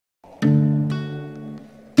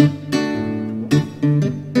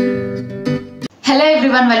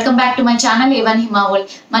everyone, welcome back to my channel A1 Himawal.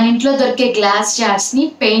 మన ఇంట్లో దొరికే గ్లాస్ జార్స్ ని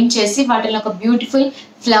పెయింట్ చేసి వాటిలో ఒక బ్యూటిఫుల్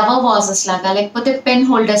ఫ్లవర్ వాజెస్ లాగా లేకపోతే పెన్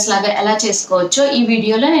హోల్డర్స్ లాగా ఎలా చేసుకోవచ్చో ఈ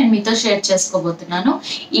వీడియోలో నేను మీతో షేర్ చేసుకోబోతున్నాను.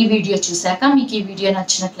 ఈ వీడియో చూసాక మీకు ఈ వీడియో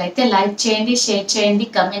నచ్చినట్లయితే లైక్ చేయండి, షేర్ చేయండి,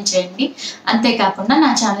 కామెంట్ చేయండి. అంతేకాకుండా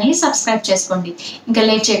నా ఛానల్ ని సబ్స్క్రైబ్ చేసుకోండి. ఇంకా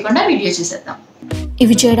లేట్ చేయకుండా వీడియో చూసేద్దాం.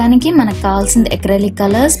 ఇవి చేయడానికి మనకు కావాల్సింది acrylic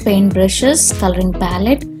colours, paint brushes, colouring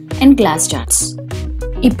palette and glass jars.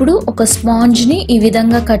 ఇప్పుడు ఒక స్పాంజ్ ని ఈ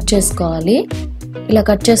విధంగా కట్ చేసుకోవాలి. ఇలా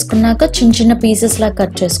కట్ చేసుకున్నాక చిన్న చిన్న పీసెస్ లా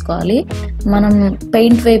కట్ చేసుకోవాలి. మనం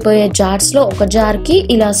పెయింట్ వేయబోయే జార్స్ లో ఒక జార్ కి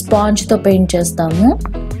ఇలా స్పాంజ్ తో పెయింట్ చేస్తాము,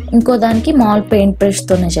 ఇంకో దానికి మాల్ పెయింట్ బ్రష్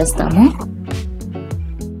తోనే చేస్తాము.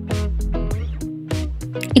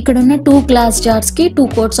 ఇక్కడ ఉన్న 2 గ్లాస్ జార్స్ కి 2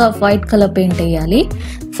 quotes off white colour paint వేయాలి.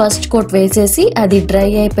 ఫస్ట్ కోట్ వేసేసి అది డ్రై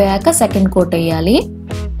అయిపోయాక సెకండ్ కోట్ వేయాలి.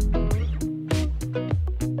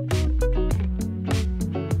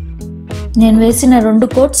 నేను వేసిన 2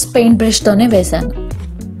 కోట్స్ పెయింట్ బ్రష్ తోనే వేసాను.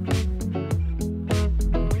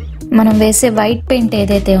 మనం వేసే వైట్ పెయింట్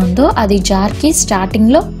ఏదైతే ఉందో అది జార్ కి స్టార్టింగ్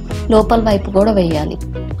లో లోపల వైపు కూడా వేయాలి.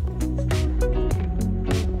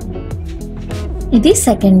 ఇది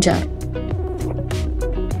సెకండ్ జార్.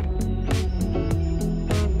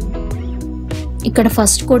 ఇక్కడ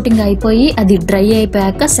ఫస్ట్ కోటింగ్ అయిపోయి అది డ్రై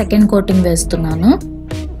అయిపోయాక సెకండ్ కోటింగ్ వేస్తున్నాను.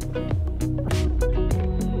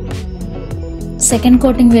 సెకండ్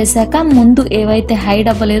కోటింగ్ వేసాక ముందు ఏవైతే హైడ్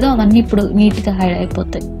అవ్వలేదో అవన్నీ ఇప్పుడు నీట్ గా హైడ్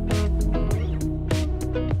అయిపోతాయి.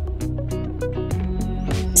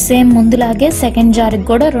 సేమ్ ముందులాగే సెకండ్ జార్ కి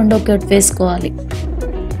కూడా రెండో కోట్ వేసుకోవాలి.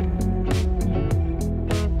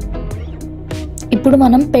 ఇప్పుడు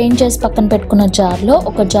మనం పెయింట్ చేసి పక్కన పెట్టుకున్న జార్ లో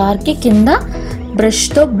ఒక జార్ కి కింద బ్రష్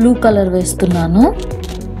తో బ్లూ కలర్ వేస్తున్నాను,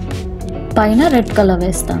 పైన రెడ్ కలర్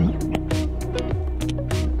వేస్తాను.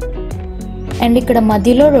 అండ్ ఇక్కడ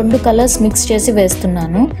మధ్యలో 2 కలర్స్ మిక్స్ చేసి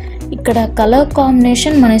వేస్తున్నాను. ఇక్కడ కలర్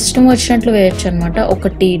కాంబినేషన్ మన ఇష్టం వచ్చినట్లు వేయచ్చు అనమాట.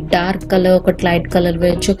 ఒకటి డార్క్ కలర్, ఒకటి లైట్ కలర్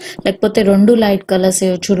వేయచ్చు, లేకపోతే 2 లైట్ కలర్స్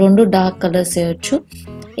వేయచ్చు, 2 డార్క్ కలర్స్ వేయచ్చు.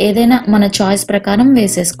 ఏదైనా మన చాయిస్ ప్రకారం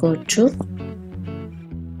వేసేసుకోవచ్చు.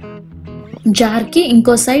 జార్ కి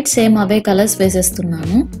ఇంకో సైడ్ సేమ్ అవే కలర్స్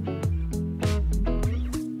వేసేస్తున్నాను.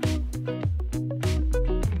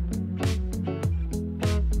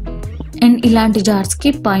 అండ్ ఇలాంటి జార్స్ కి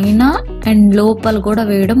పైన అండ్ లోపల కూడా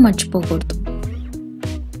వేయడం మర్చిపోకూడదు.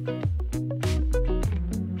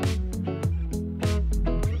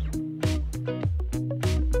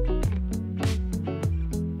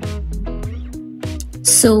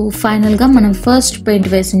 సో ఫైనల్ గా మనం ఫస్ట్ పెయింట్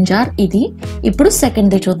వేసిన జార్ ఇది. ఇప్పుడు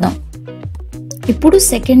సెకండ్ ది చూద్దాం. ఇప్పుడు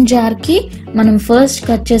సెకండ్ జార్ కి మనం ఫస్ట్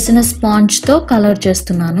కట్ చేసిన స్పాంజ్ తో కలర్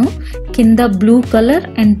చేస్తున్నాను. కింద బ్లూ కలర్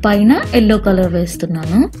అండ్ పైన ఎల్లో కలర్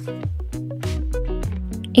వేస్తున్నాను.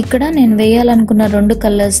 ఇక్కడ నేను వేయాలనుకున్న 2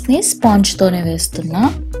 కలర్స్ ని స్పాంజ్ తోనే వేస్తున్నా.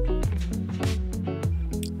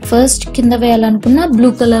 ఫస్ట్ కింద వేయాలనుకున్న బ్లూ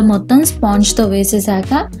కలర్ మొత్తం స్పాంజ్ తో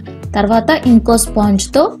వేసేసాక తర్వాత ఇంకో స్పాంజ్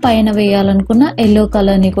తో పైన వేయాలనుకున్న ఎల్లో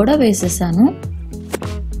కలర్ ని కూడా వేసేసాను.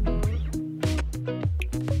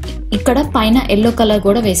 ఇక్కడ పైన ఎల్లో కలర్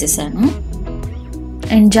కూడా వేసేసాను.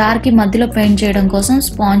 అండ్ జార్ కి మధ్యలో పెయింట్ చేయడం కోసం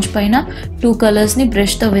స్పాంజ్ పైన 2 కలర్స్ ని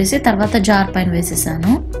బ్రష్ తో వేసి తర్వాత జార్ పైన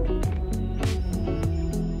వేసేసాను.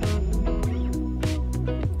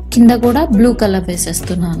 కింద కూడా బ్లూ కలర్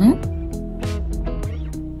వేసేస్తున్నాను.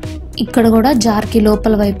 ఇక్కడ కూడా జార్ కి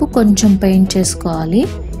లోపల వైపు కొంచెం పెయింట్ చేసుకోవాలి.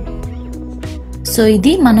 సో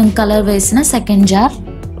ఇది మనం కలర్ వేసిన సెకండ్ జార్.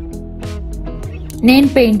 నేను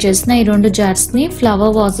పెయింట్ చేసిన ఈ 2 జార్స్ ని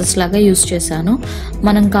ఫ్లవర్ వాజెస్ లాగా యూజ్ చేశాను.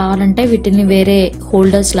 మనం కావాలంటే వీటిని వేరే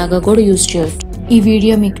హోల్డర్స్ లాగా కూడా యూజ్ చేయొచ్చు. ఈ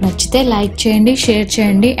వీడియో మీకు నచ్చితే లైక్ చేయండి, షేర్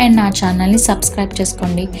చేయండి అండ్ నా ఛానల్ని సబ్స్క్రైబ్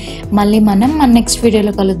చేసుకోండి. మళ్ళీ మనం మన నెక్స్ట్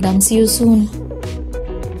వీడియోలో కలుద్దాం. See you soon.